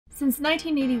Since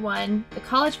 1981, the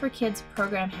College for Kids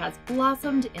program has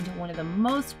blossomed into one of the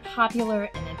most popular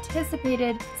and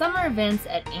anticipated summer events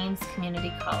at Ames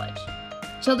Community College.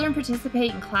 Children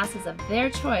participate in classes of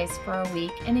their choice for a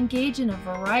week and engage in a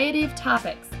variety of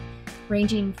topics,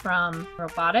 ranging from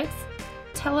robotics,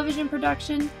 television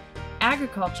production,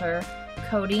 agriculture,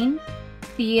 coding,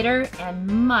 theater, and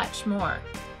much more.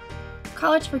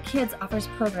 College for Kids offers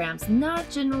programs not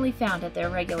generally found at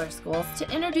their regular schools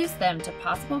to introduce them to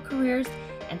possible careers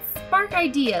and spark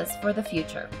ideas for the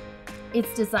future.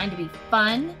 It's designed to be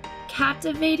fun,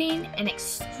 captivating, and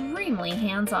extremely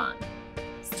hands-on.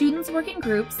 Students work in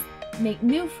groups, make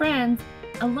new friends,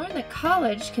 and learn that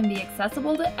college can be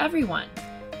accessible to everyone.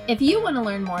 If you want to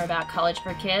learn more about College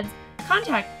for Kids,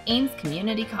 contact Ames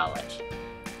Community College.